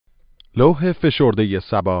لوح فشرده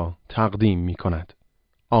صبا تقدیم می کند.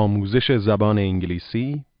 آموزش زبان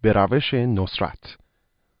انگلیسی به روش نصرت.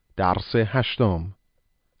 درس 8.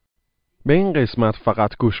 به این قسمت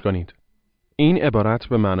فقط گوش کنید. این عبارت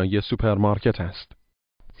به معنای سوپرمارکت است.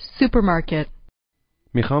 Supermarket.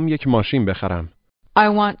 میخوام یک ماشین بخرم. I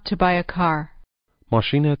want to buy a car.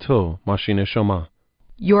 ماشین تو، ماشین شما.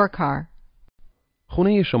 Your car.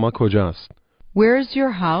 خونه شما کجاست؟ Where's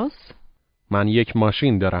your house? من یک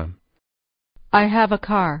ماشین دارم. I have a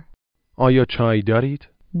car. آیا چای دارید؟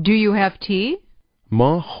 Do you have tea?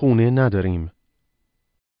 ما خونه نداریم.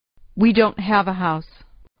 We don't have a house.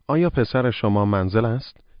 آیا پسر شما منزل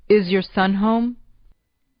است؟ Is your son home?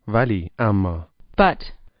 اما But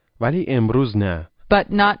امروز نه.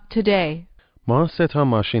 not today. ما 3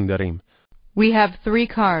 ماشین داریم. We have 3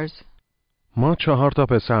 cars. ما 4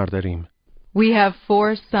 پسر داریم. We have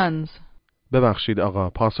 4 sons. ببخشید آقا،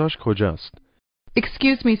 پاساژ کجاست؟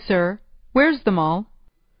 Excuse me, sir. Where's the mall?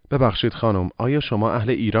 ببخشید خانم، آیا شما اهل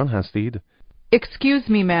ایران هستید؟ Excuse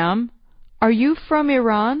me, ma'am. Are you from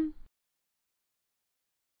Iran?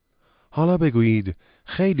 حالا بگویید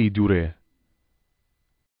خیلی دوره.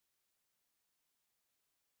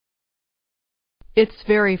 It's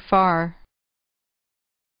very far.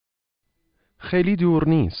 خیلی دور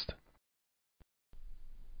نیست.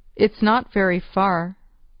 It's not very far.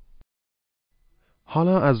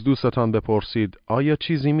 حالا از دوستتان بپرسید آیا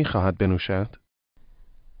چیزی می‌خواهد بنوشد؟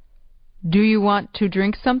 Do you want to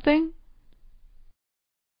drink something?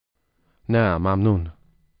 نه، ممنون.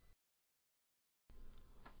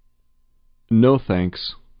 No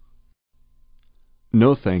thanks.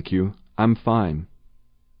 No thank you. I'm fine.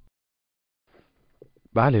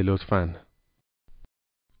 بله لطفاً.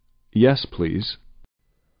 Yes, please.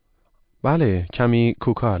 بله، کمی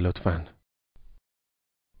کوکا لطفاً.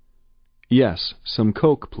 Yes, some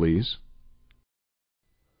Coke, please.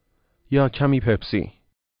 یا کمی پپسی.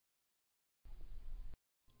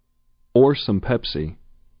 Or some Pepsi.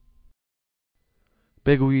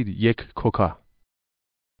 بگویید یک کوکا.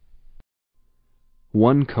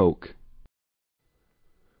 1 Coke.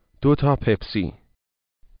 2 پپسی.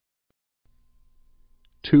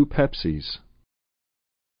 2 Pepsis.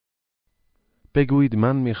 بگویید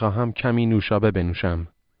من می‌خواهم کمی نوشابه بنوشم.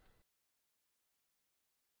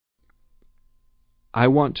 I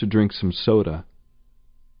want to drink some soda.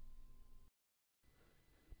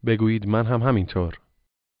 بگویید من هم همینطور.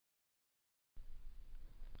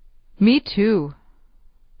 Me too.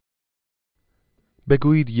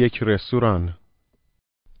 بگویید یک رستوران.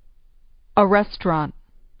 A restaurant.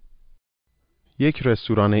 یک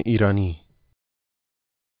رستوران ایرانی.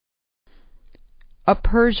 A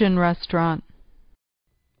Persian restaurant.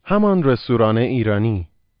 همان رستوران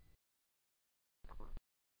ایرانی.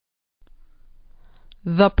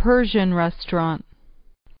 The Persian restaurant.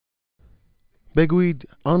 بگویید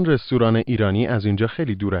آن رستوران ایرانی از اینجا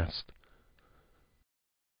خیلی دور است.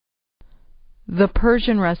 The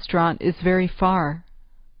Persian restaurant is very far.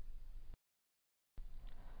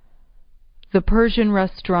 The Persian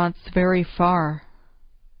restaurant's very far.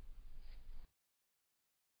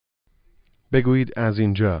 بگویید از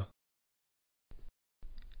اینجا.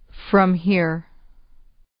 From here.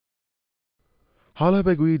 حالا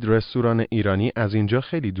بگویید رستوران ایرانی از اینجا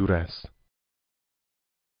خیلی دور است.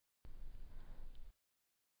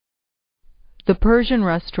 The Persian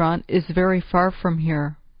restaurant is very far from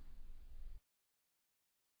here.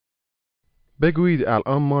 بگویید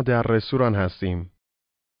الان ما در رستوران هستیم.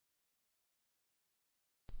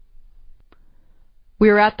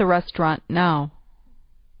 We're at the restaurant now.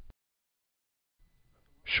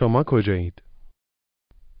 شما کجایید؟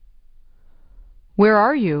 Where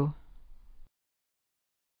are you?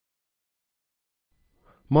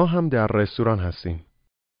 ما هم در رستوران هستیم.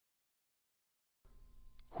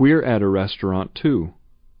 We're at a restaurant too.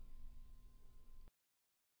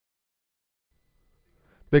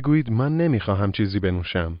 بگویید من نمیخواهم چیزی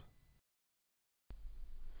بنوشم.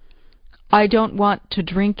 I don't want to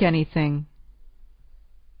drink anything.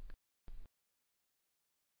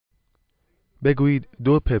 بگویید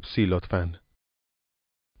 2 پپسی لطفاً.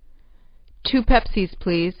 2 Pepsis,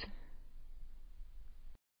 please.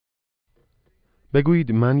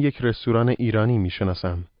 بگویید من یک رستوران ایرانی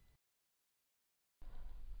میشناسم.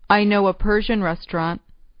 I know a Persian restaurant.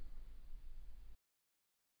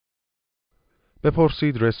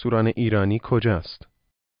 بپرسید رستوران ایرانی کجاست؟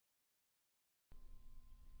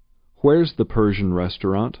 Where's the Persian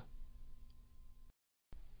restaurant?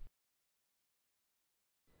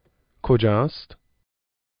 کجاست؟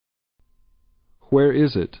 Where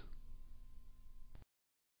is it?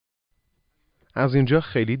 از اینجا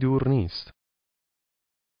خیلی دور نیست.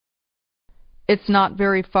 It's not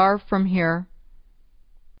very far from here.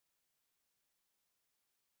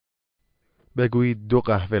 بگویید 2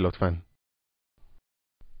 قهوه لطفاً.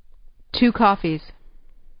 2 coffees.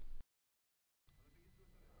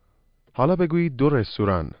 حالا بگویید 2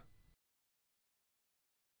 رستوران.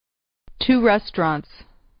 2 restaurants.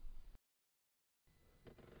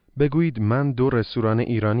 بگویید من 2 رستوران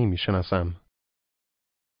ایرانی میشناسم.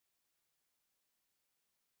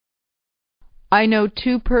 I know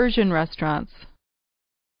 2 Persian restaurants.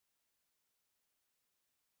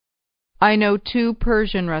 I know 2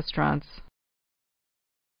 Persian restaurants.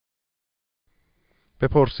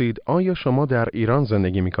 بپرسید آیا شما در ایران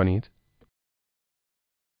زندگی می کنید؟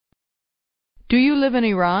 Do you live in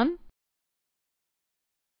Iran?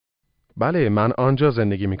 بله، من آنجا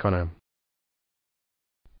زندگی می کنم.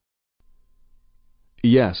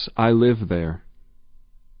 Yes, I live there.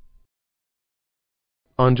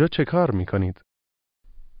 آنجا چه کار می کنید؟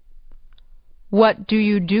 What do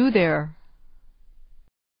you do there?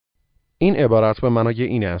 این عبارت به معنای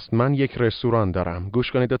این است: من یک رستوران دارم.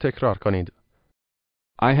 گوش کنید و تکرار کنید.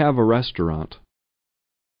 I have a restaurant.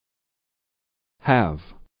 Have.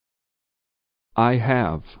 I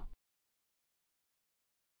have.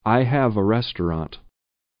 I have a restaurant.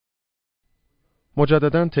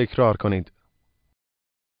 مجدداً تکرار کنید.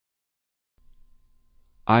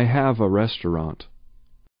 I have a restaurant.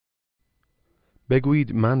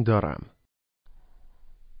 بگویید من دارم.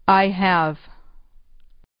 I have.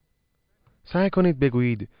 سعی کنید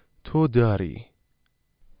بگویید تو داری.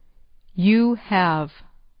 You have.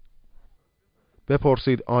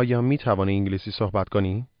 بپرسید آیا می توانی انگلیسی صحبت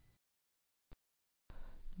کنی؟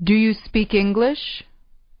 Do you speak English?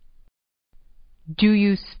 Do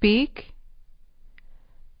you speak?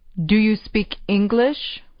 Do you speak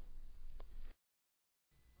English?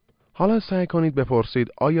 حالا سعی کنید بپرسید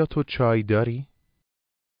آیا تو چای داری؟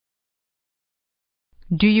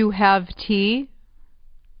 Do you have tea?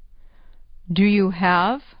 Do you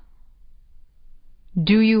have?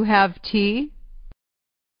 Do you have tea?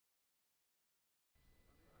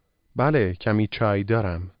 بله، کمی چای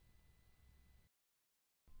دارم.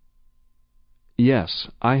 Yes,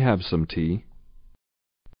 I have some tea.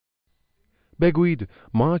 بگویید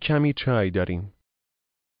ما کمی چای داریم.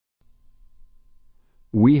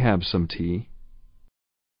 We have some tea.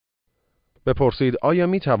 بپرسید آیا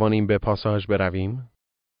می توانیم به پاساژ برویم؟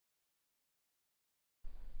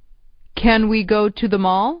 Can we go to the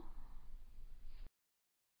mall?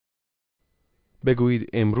 بگویید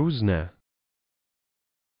امروز نه.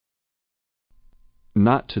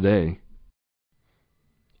 Not today.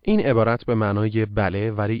 این عبارت به معنای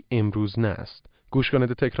بله ولی امروز نه است. گوش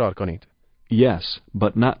کنید و تکرار کنید. Yes,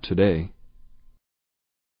 but not today.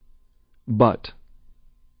 But.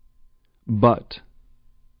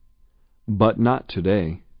 But not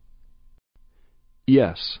today.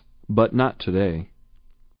 Yes, but not today.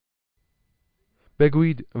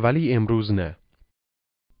 بگویید ولی امروز نه.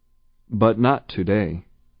 But not today.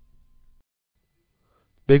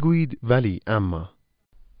 بگویید ولی اما.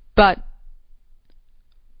 But.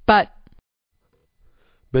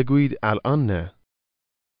 بگویید الان نه.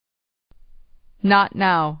 Not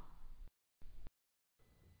now.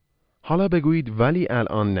 حالا بگویید ولی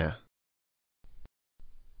الان نه.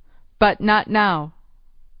 But not now.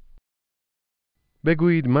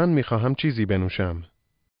 بگویید من میخواهم چیزی بنوشم.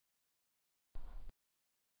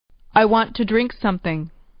 I want to drink something.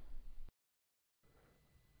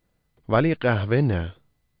 ولی قهوه نه.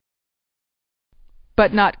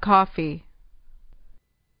 But not coffee.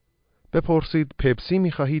 بپرسید پپسی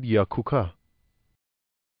میخواهید یا کوکا؟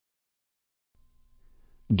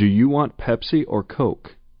 Do you want Pepsi or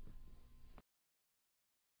Coke?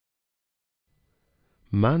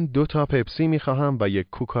 من 2 تا پپسی میخواهم و یک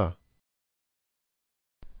کوکا.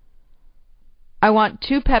 I want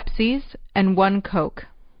 2 Pepsis and 1 Coke.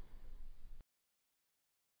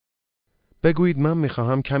 بگویید من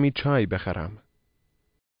میخواهم کمی چای بخرم.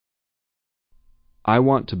 I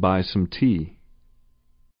want to buy some tea.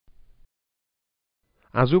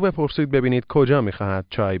 از او بپرسید ببینید کجا میخواهد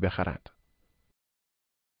چای بخرد.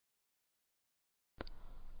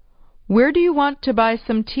 Where do you want to buy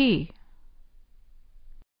some tea?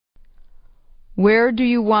 Where do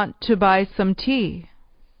you want to buy some tea?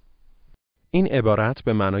 این عبارت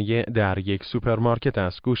به معنای در یک سوپرمارکت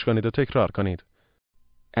است. گوش کنید و تکرار کنید.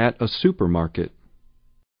 At a supermarket.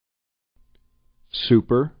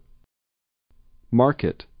 Super.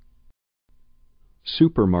 Market.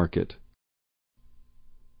 Supermarket.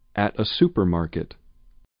 At a supermarket.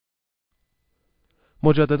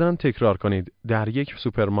 مجدداً تکرار کنید. در یک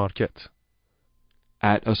سوپرمارکت.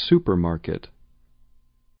 At a supermarket.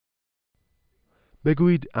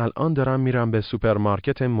 بگویید الان دارم میرم به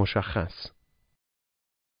سوپرمارکت مشخص.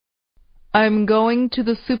 I'm going to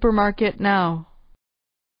the supermarket now.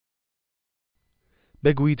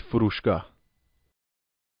 بگویید فروشگاه.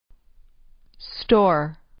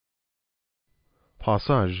 Store.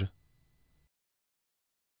 پاساژ.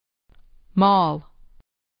 Mall.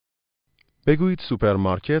 بگویید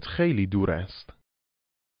سوپرمارکت خیلی دور است.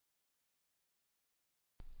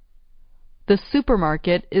 The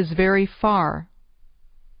supermarket is very far.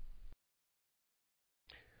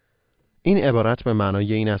 این عبارت به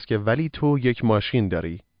معنای این است که ولی تو یک ماشین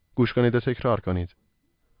داری. گوش کنید و تکرار کنید.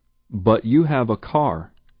 But you have a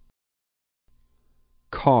car.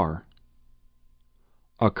 Car.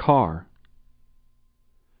 A car.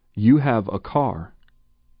 You have a car.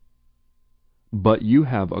 But you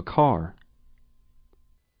have a car.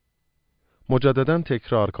 مجدداً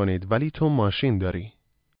تکرار کنید ولی تو ماشین داری.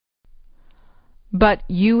 But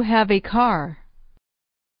you have a car.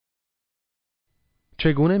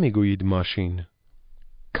 چگونه میگویید ماشین؟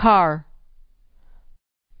 Car.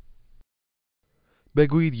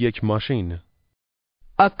 بگویید یک ماشین.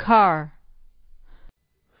 A car.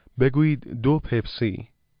 بگویید دو پپسی.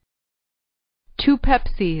 Two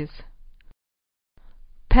Pepsis.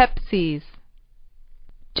 Pepsis.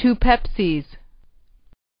 Two Pepsis.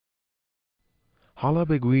 حالا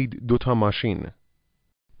بگویید دو تا ماشین.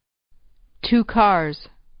 Two cars.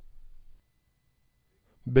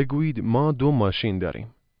 بگویید ما دو ماشین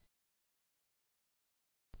داریم.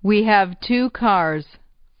 We have two cars.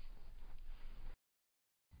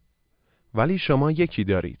 ولی شما یکی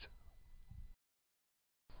دارید.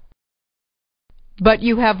 But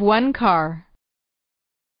you have one car.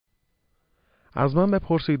 از من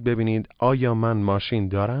بپرسید ببینید آیا من ماشین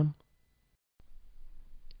دارم؟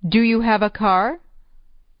 Do you have a car?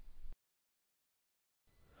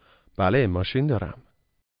 بله ماشین دارم.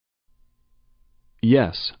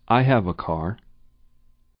 Yes, I have a car.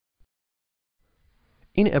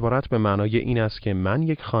 این عبارت به معنای این است که من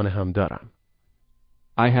یک خانه هم دارم.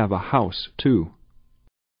 I have a house, too.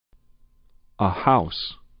 A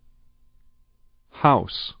house.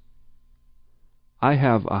 House. I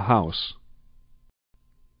have a house.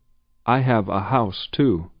 I have a house,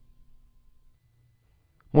 too.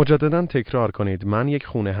 مجدداً تکرار کنید من یک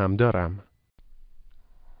خونه هم دارم.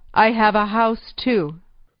 I have a house too.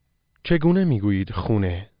 چگونه میگویید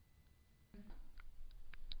خونه؟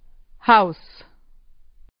 House.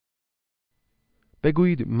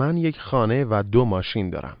 بگویید من یک خانه و دو ماشین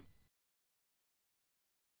دارم.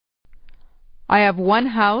 I have one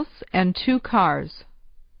house and two cars.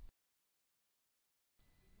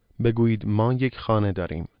 بگویید ما یک خانه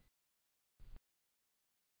داریم.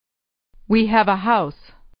 We have a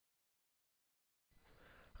house.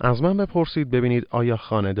 از من بپرسید ببینید آیا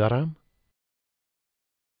خانه دارم؟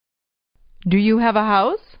 Do you have a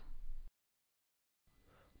house?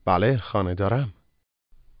 بله خانه دارم.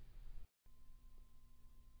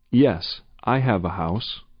 Yes, I have a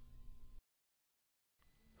house.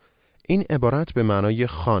 این عبارت به معنای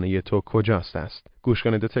خانه تو کجاست است. گوش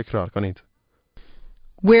کنید و تکرار کنید.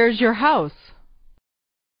 Where's your house?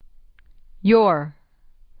 Your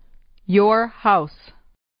house.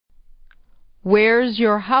 Where's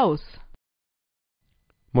your house?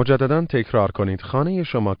 مجدداً تکرار کنید خانه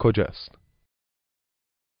شما کجاست؟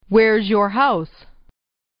 Where's your house?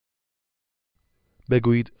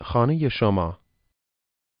 بگویید خانه شما.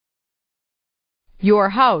 Your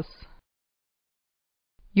house.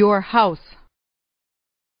 Your house.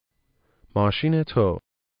 ماشین تو.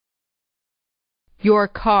 Your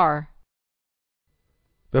car.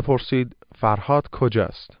 بپرسید فرهاد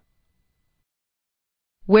کجاست؟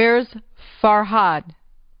 Where's Farhad?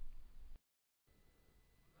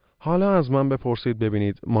 حالا از من بپرسید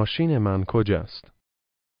ببینید ماشین من کجاست؟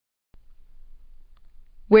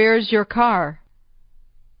 Where's your car?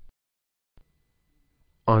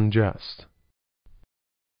 آنجاست.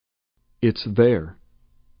 It's there.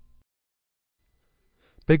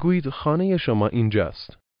 بگویید خانه شما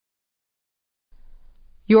اینجاست.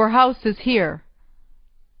 Your house is here.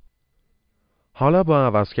 حالا با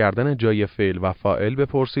عوض کردن جای فعل و فاعل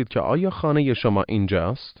بپرسید که آیا خانه شما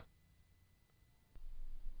اینجاست؟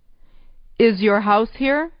 Is your house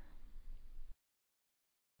here?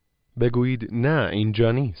 بگویید نه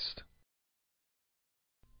اینجا نیست.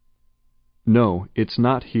 No, it's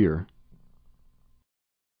not here.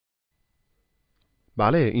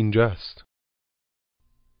 بله اینجاست.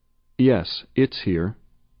 Yes, it's here.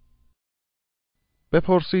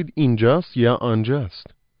 بپرسید اینجاست یا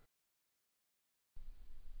آنجاست؟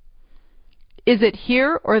 Is it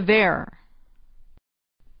here or there?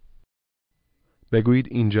 بگویید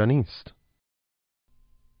اینجا نیست.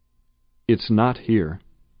 It's not here.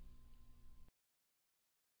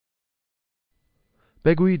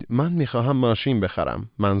 بگویید من میخواهم ماشین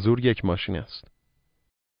بخرم. منظور یک ماشین است.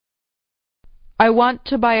 I want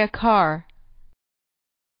to buy a car.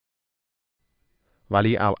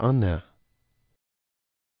 ولی الان نه.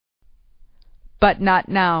 But not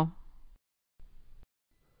now.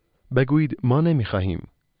 بگویید ما نمیخواهیم.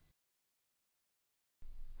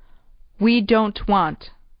 We don't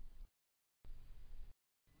want.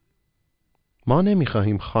 ما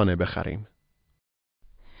نمیخواهیم خانه بخریم.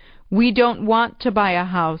 We don't want to buy a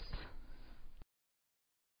house.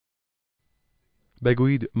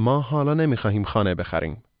 بگویید ما حالا نمیخواهیم خانه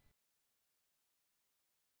بخریم.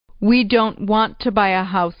 We don't want to buy a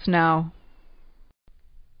house now.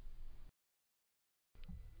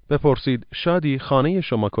 بپرسید شادی خانه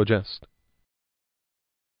شما کجاست؟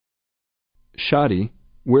 Shadi,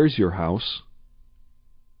 where's your house?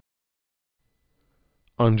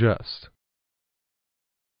 آنجاست.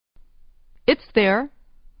 It's there.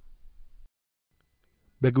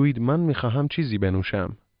 بگویید من میخواهم چیزی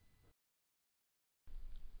بنوشم.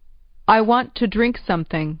 I want to drink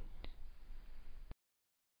something.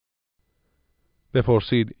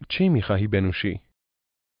 بپرسید چی میخواهی بنوشی؟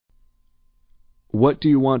 What do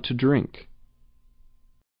you want to drink?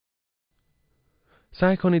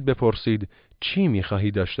 سعی کنید بپرسید چی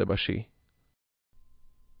میخواهی داشته باشی؟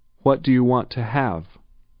 What do you want to have?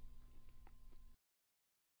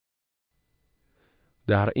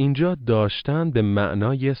 در اینجا داشتن به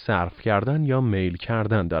معنای صرف کردن یا میل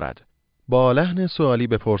کردن دارد. با لحن سوالی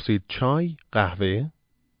بپرسید چای، قهوه؟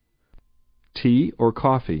 Tea or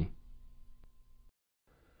coffee?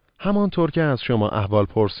 همانطور که از شما احوال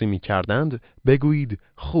پرسی می کردند بگویید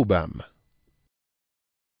خوبم.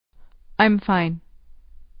 I'm fine.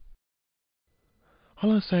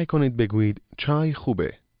 حالا سعی کنید بگویید چای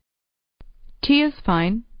خوبه. Tea is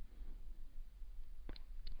fine.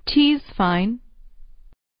 Tea's fine.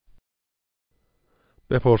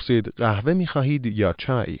 بپرسید قهوه می خواهید یا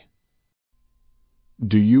چای؟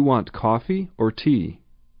 Do you want coffee or tea?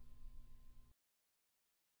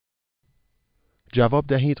 جواب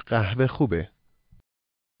دهید قهوه خوبه.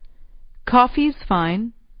 Coffee's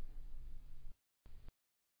fine.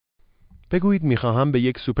 بگویید می خواهم به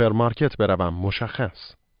یک سوپرمارکت بروم.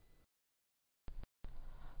 مشخص.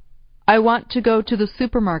 I want to go to the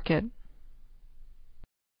supermarket.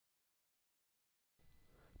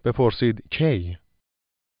 بپرسید کی؟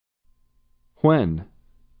 When?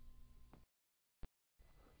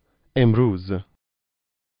 امروز.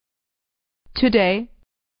 Today.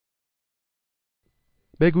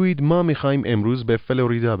 بگویید ما می خواهیم امروز به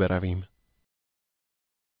فلوریدا برویم.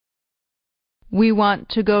 We want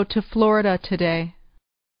to go to Florida today.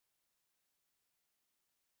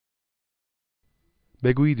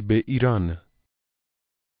 بگویید به ایران.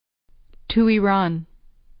 To Iran.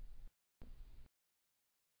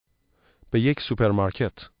 به یک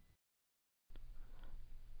سوپرمارکت.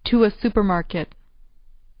 To a supermarket.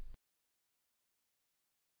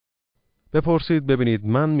 بپرسید ببینید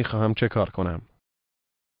من می خواهم چه کار کنم.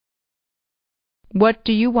 What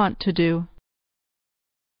do you want to do?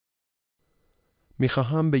 می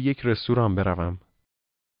خواهم به یک رستوران بروم.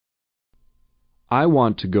 I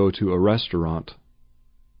want to go to a restaurant.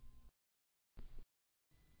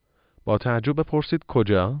 با تعجب بپرسید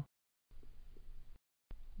کجا؟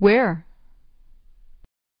 Where?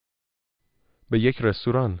 به یک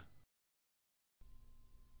رستوران.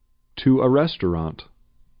 To a restaurant.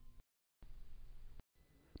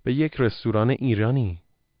 به یک رستوران ایرانی.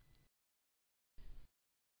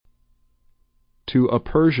 To a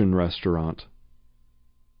Persian restaurant.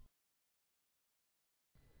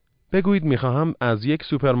 بگویید می خواهم از یک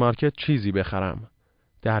سوپرمارکت چیزی بخرم.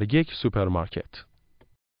 در یک سوپرمارکت.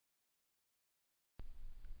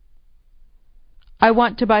 I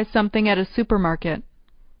want to buy something at a supermarket.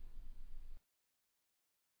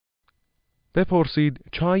 بپرسید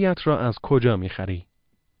چایت را از کجا می خری؟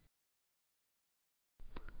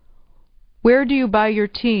 Where do you buy your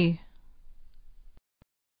tea?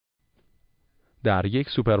 در یک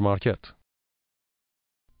سوپرمارکت.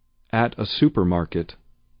 At a supermarket.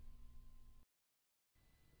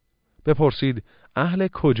 بپرسید اهل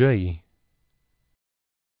کجایی؟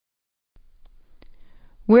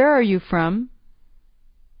 Where are you from?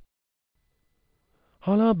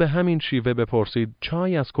 حالا به همین شیوه بپرسید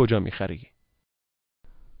چای از کجا می خری؟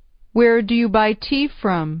 Where do you buy tea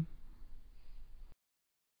from?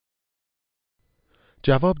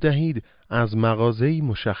 جواب دهید از مغازه‌ای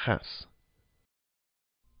مشخص.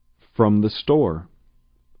 From the store.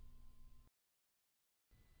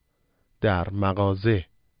 در مغازه.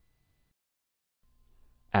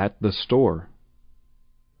 At the store.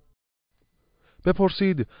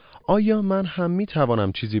 بپرسید آیا من هم می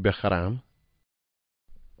توانم چیزی بخرم؟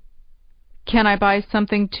 Can I buy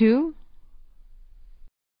something too?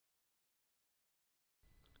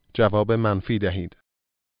 جواب منفی دهید.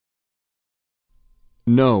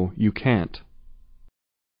 No, you can't.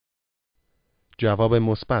 جواب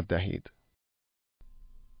مثبت دهید.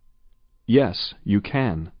 Yes, you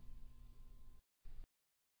can.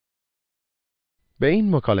 به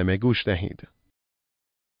این مکالمه گوش دهید.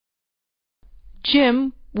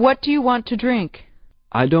 Jim, what do you want to drink?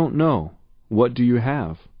 I don't know. What do you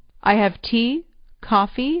have? I have tea,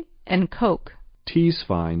 coffee, and Coke. Tea's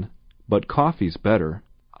fine, but coffee's better.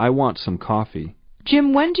 I want some coffee.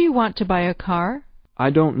 Jim, when do you want to buy a car? I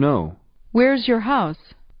don't know. Where's your house?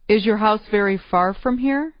 Is your house very far from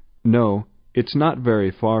here? No, it's not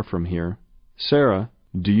very far from here. Sarah,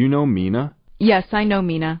 do you know Mina? Yes, I know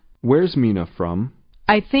Mina. Where's Mina from?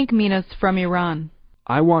 I think Mina's from Iran.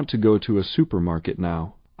 I want to go to a supermarket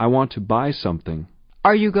now. I want to buy something.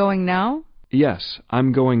 Are you going now? Yes,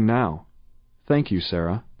 I'm going now. Thank you,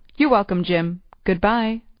 Sarah. You're welcome, Jim.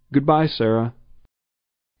 Goodbye. Goodbye, Sarah.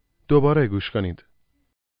 دوباره گوش کنید.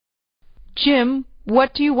 Jim,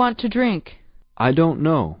 what do you want to drink? I don't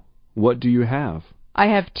know. What do you have? I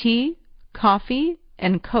have tea, coffee,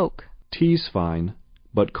 and Coke. Tea's fine,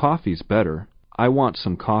 but coffee's better. I want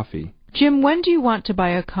some coffee. Jim, when do you want to buy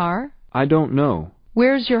a car? I don't know.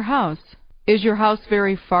 Where's your house? Is your house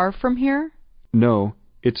very far from here? No,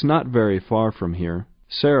 it's not very far from here.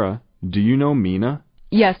 Sarah, do you know Mina?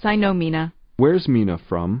 Yes, I know Mina. Where's Mina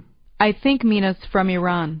from? I think Mina's from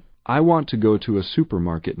Iran. I want to go to a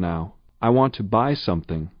supermarket now. I want to buy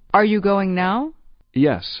something. Are you going now?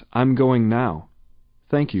 Yes, I'm going now.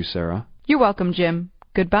 Thank you, Sarah. You're welcome, Jim.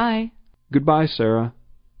 Goodbye. Goodbye, Sarah.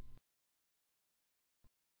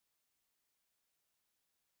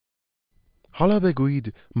 حالا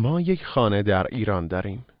بگویید ما یک خانه در ایران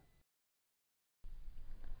داریم.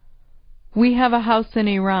 We have a house in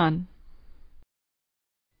Iran.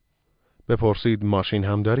 بپرسید ماشین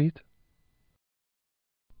هم دارید؟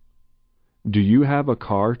 Do you have a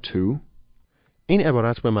car too? این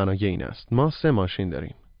عبارت به معنای این است. ما 3 ماشین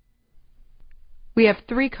داریم. We have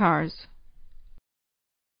 3 cars.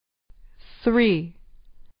 3.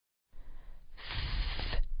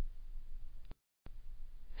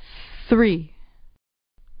 3.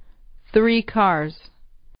 3 cars.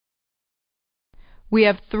 We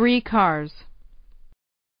have 3 cars.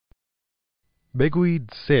 بگویید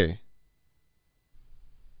 3.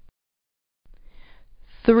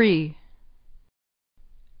 3.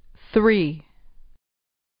 3.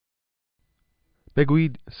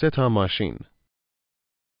 بگویید 3 تا ماشین.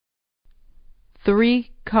 3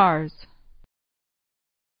 cars.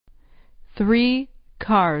 3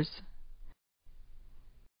 cars.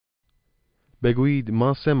 بگویید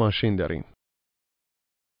ما 3 ماشین داریم.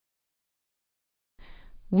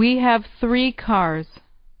 We have 3 cars.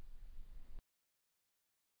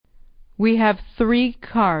 We have 3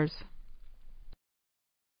 cars.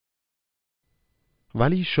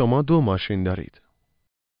 ولی شما 2 ماشین دارید.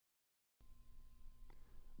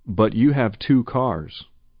 But you have 2 cars.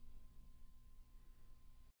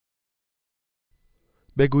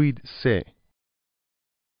 بگویید 3.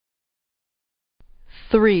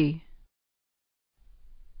 3.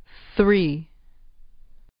 3.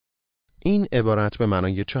 این عبارت به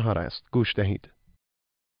معنای 4 است. گوش دهید.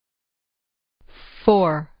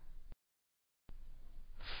 4.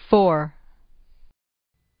 4.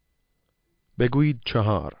 بگویید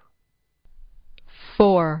 4.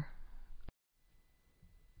 4.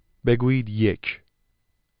 بگویید 1.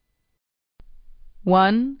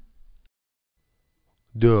 1.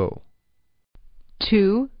 2.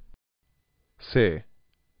 2. 3.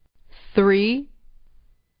 3.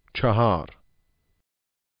 4.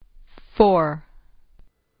 4.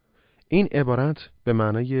 این عبارت به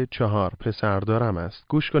معنای 4 پسر دارم است.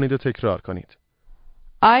 گوش کنید و تکرار کنید.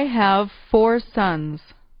 I have 4 sons.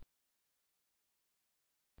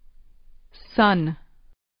 Son.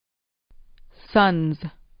 Sons.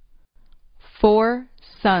 4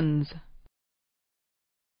 sons.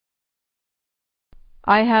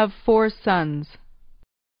 I have 4 sons.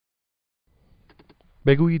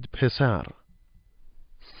 بگویید پسر.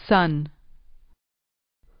 Son.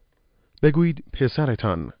 بگویید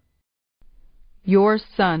پسرتان. Your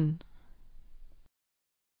son.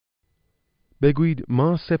 بگویید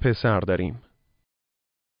ما 3 پسر داریم.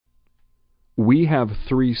 We have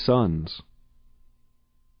 3 sons.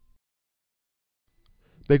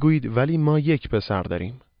 بگویید ولی ما 1 پسر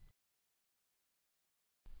داریم.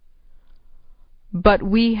 But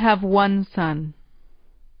we have 1 son.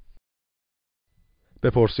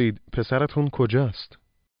 بپرسید پسرتون کجاست؟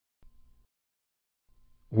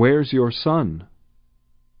 Where's your son?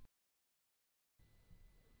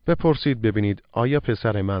 بپرسید ببینید آیا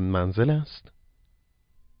پسر من منزل است؟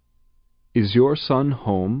 Is your son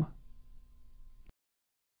home?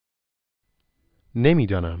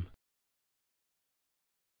 نمیدانم.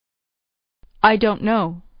 I don't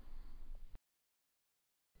know.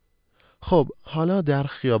 خب حالا در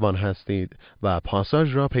خیابان هستید و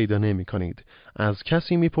پاساژ را پیدا نمی کنید. از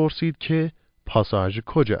کسی می پرسید که پاساژ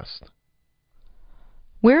کجاست؟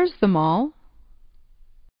 Where's the mall?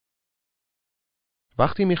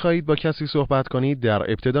 وقتی می خواهید با کسی صحبت کنید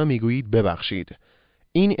در ابتدا می گویید ببخشید.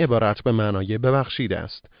 این عبارت به معنای ببخشید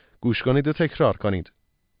است. گوش کنید و تکرار کنید.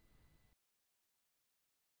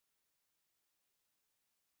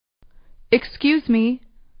 Excuse me.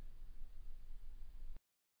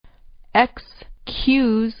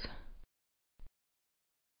 Excuse.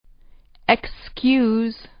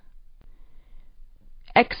 Excuse.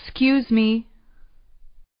 Excuse me.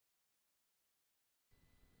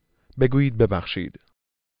 بگویید ببخشید.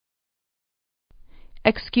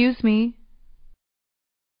 Excuse me.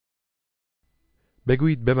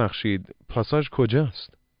 بگویید ببخشید. پاساژ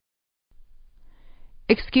کجاست؟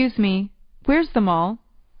 Excuse me. Where's the mall?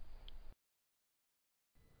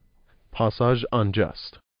 پاساژ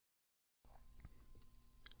آنجاست.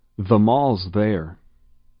 The mall's there.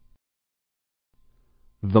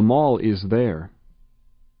 The mall is there.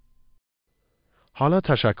 حالا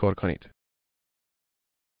تشکر کنید.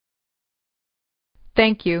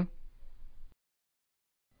 Thank you.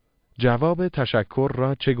 جواب تشکر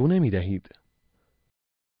را چگونه می دهید؟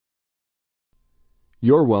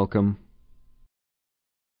 You're welcome.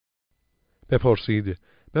 بپرسید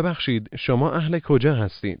ببخشید شما اهل کجا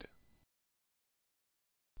هستید؟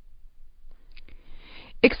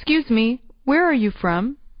 Excuse me. Where are you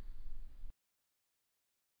from?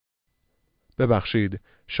 ببخشید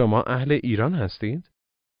شما اهل ایران هستید؟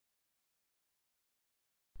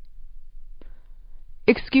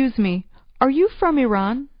 Excuse me. Are you from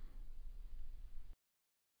Iran?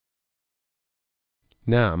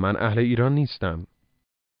 نه من اهل ایران نیستم.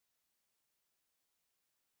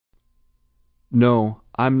 No,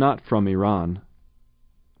 I'm not from Iran.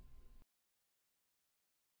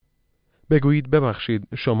 بگویید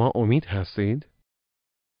ببخشید شما امید هستید؟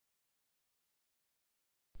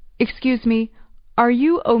 Excuse me. Are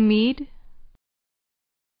you Omid?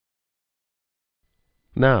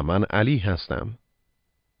 نه من علی هستم.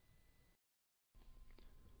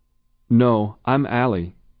 No, I'm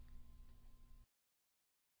Ali.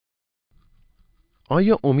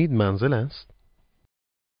 آیا امید منزل است؟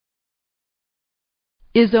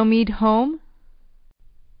 Is Omid home?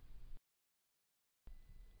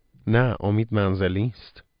 نه امید منزلی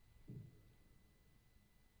است.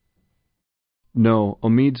 No,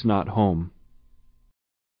 Omid's not home.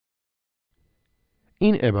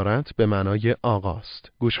 این عبارت به معنای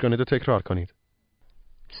آقاست. گوش کنید و تکرار کنید.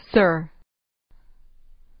 Sir.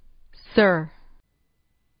 Sir.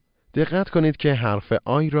 دقت کنید که حرف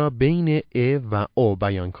آی را بین ا و او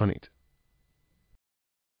بیان کنید.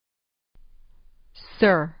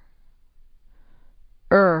 Sir.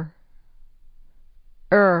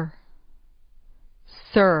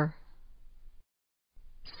 Sir.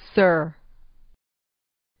 Sir.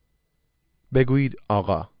 بگویید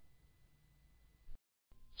آقا.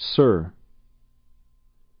 Sir.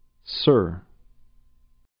 Sir.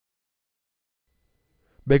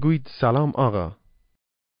 بگویید سلام آقا.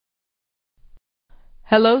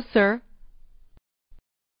 Hello, sir.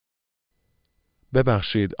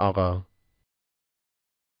 ببخشید آقا.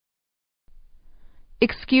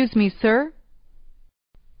 Excuse me, sir.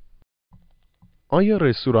 آیا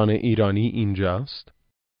رستوران ایرانی اینجاست؟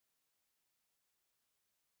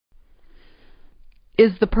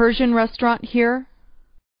 Is the Persian restaurant here?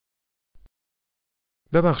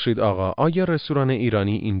 ببخشید آقا، آیا رستوران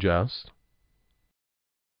ایرانی اینجاست؟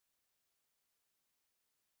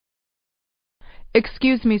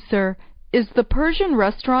 Excuse me, sir. Is the Persian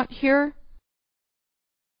restaurant here?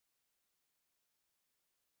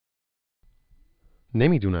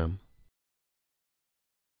 نمیدونم.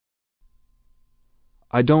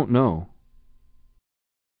 I don't know.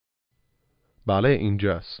 بله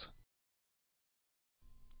اینجاست.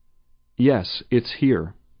 Yes, it's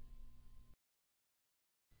here.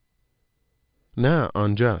 نه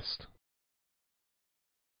آنجاست.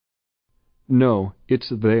 No, it's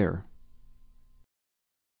there.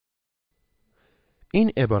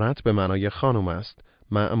 این عبارت به معنای خانم است.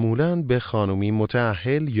 معمولاً به خانمی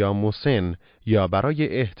متأهل یا مسن یا برای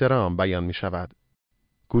احترام بیان می شود.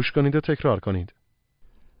 گوش کنید و تکرار کنید.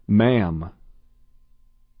 Ma'am.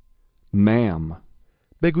 Ma'am.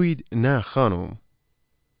 بگویید نه خانم.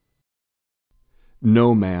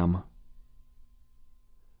 No, ma'am.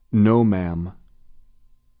 No, ma'am.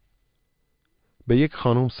 به یک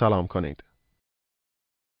خانم سلام کنید.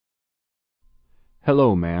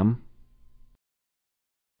 Hello, ma'am.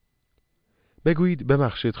 بگویید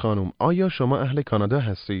ببخشید خانم، آیا شما اهل کانادا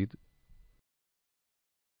هستید؟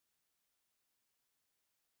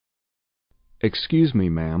 Excuse me,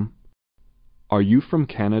 ma'am. Are you from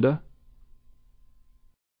Canada?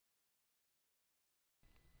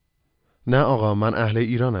 نه آقا، من اهل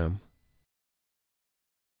ایرانم.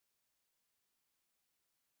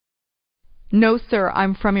 No, sir,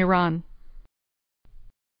 I'm from Iran.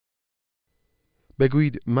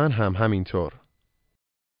 بگویید من هم همینطور.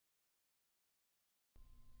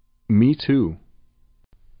 Me too.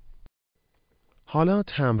 حالا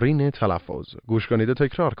تمرین تلفظ. گوش کنید و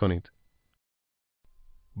تکرار کنید.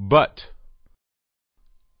 But.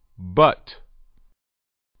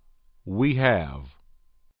 We have.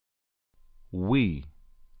 We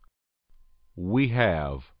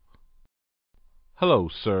have. Hello,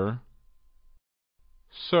 sir.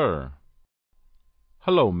 Sir.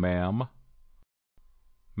 Hello, ma'am.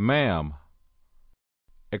 Ma'am.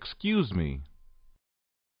 Excuse me.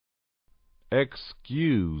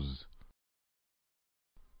 Excuse.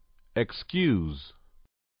 Excuse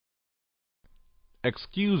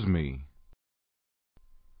me.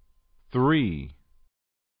 3.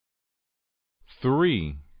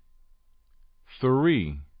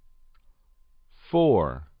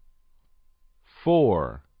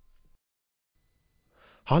 4.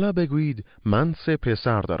 حالا بگویید من 3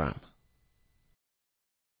 پسر دارم.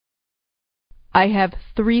 I have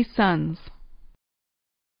 3 sons.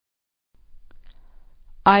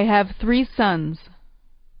 I have 3 sons.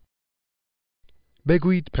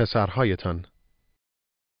 بگویید پسرهایتان.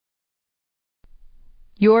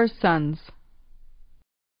 Your sons.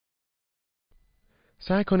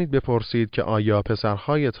 سعی کنید بپرسید که آیا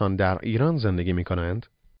پسرهایتان در ایران زندگی می کنند؟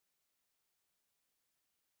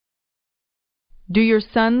 Do your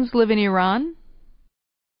sons live in Iran?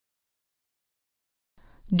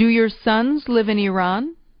 Do your sons live in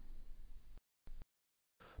Iran?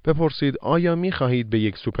 بپرسید آیا می خواهید به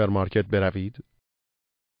یک سوپرمارکت بروید؟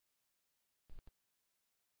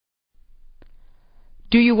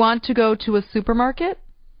 Do you want to go to a supermarket?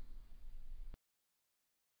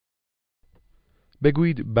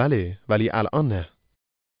 بگویید بله، ولی الان نه.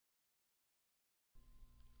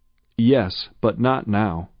 Yes, but not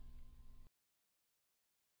now.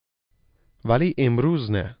 ولی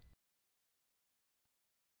امروز نه.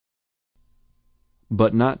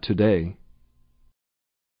 But not today.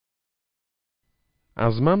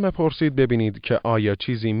 از من بپرسید ببینید که آیا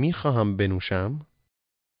چیزی می خواهم بنوشم؟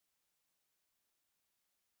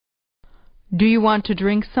 Do you want to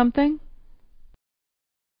drink something?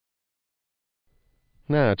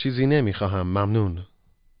 نه، چیزی نمی خواهم، ممنون.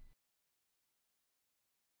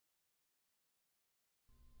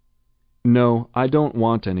 No, I don't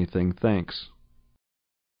want anything, thanks.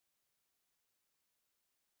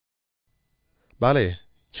 بله،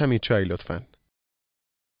 کمی چای لطفاً.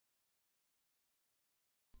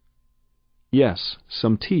 Yes,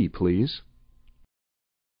 some tea, please.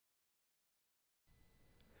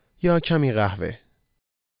 یا کمی قهوه.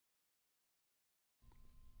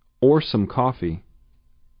 Or some coffee.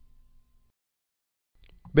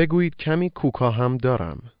 بگویید کمی کوکا هم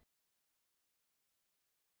دارم.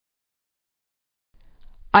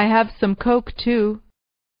 I have some Coke too.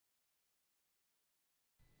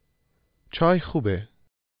 چای خوبه.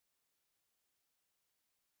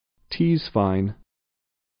 Tea's fine.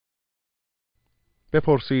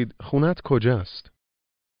 بپرسید خونت کجاست؟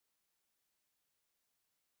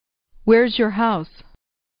 Where's your house?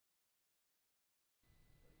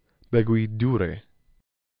 بگویید دوره.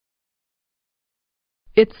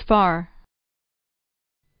 It's far.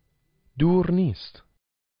 دور نیست.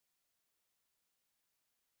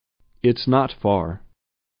 It's not far.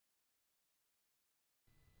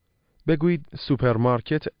 بگویید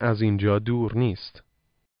سوپرمارکت از اینجا دور نیست.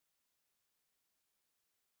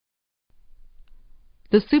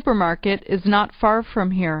 The supermarket is not far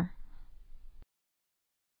from here.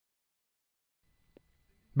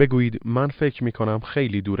 بگویید من فکر می کنم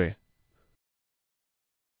خیلی دوره.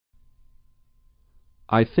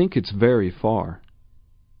 I think it's very far.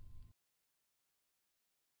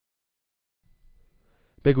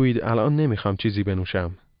 بگویید الان نمیخوام چیزی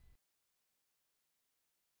بنوشم.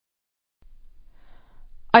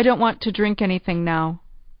 I don't want to drink anything now.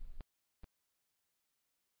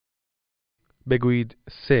 بگویید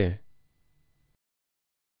 3.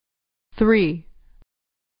 3.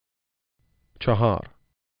 4.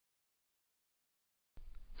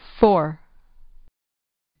 4.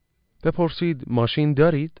 بپرسید ماشین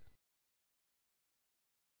دارید؟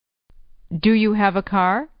 Do you have a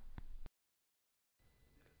car?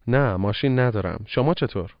 نه ماشین ندارم. شما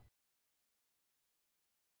چطور؟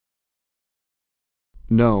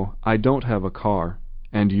 No, I don't have a car.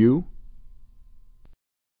 And you?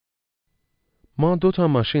 ما 2 تا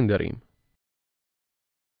ماشین داریم.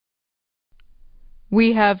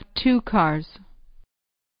 We have 2 cars.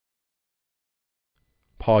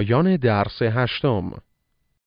 پایان درس 8.